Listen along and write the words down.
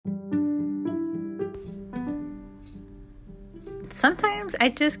sometimes I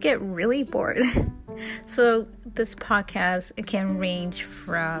just get really bored. So this podcast, it can range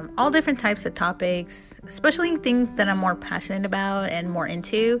from all different types of topics, especially things that I'm more passionate about and more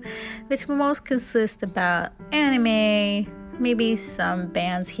into, which most consist about anime, maybe some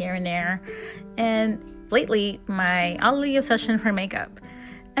bands here and there, and lately my oddly obsession for makeup.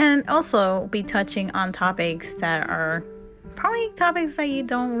 And also be touching on topics that are probably topics that you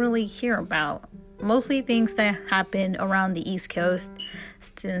don't really hear about. Mostly things that happen around the East Coast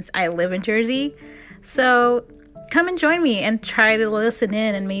since I live in Jersey. So come and join me and try to listen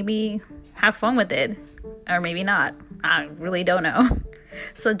in and maybe have fun with it. Or maybe not. I really don't know.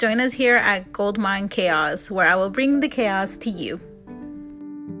 So join us here at Goldmine Chaos, where I will bring the chaos to you.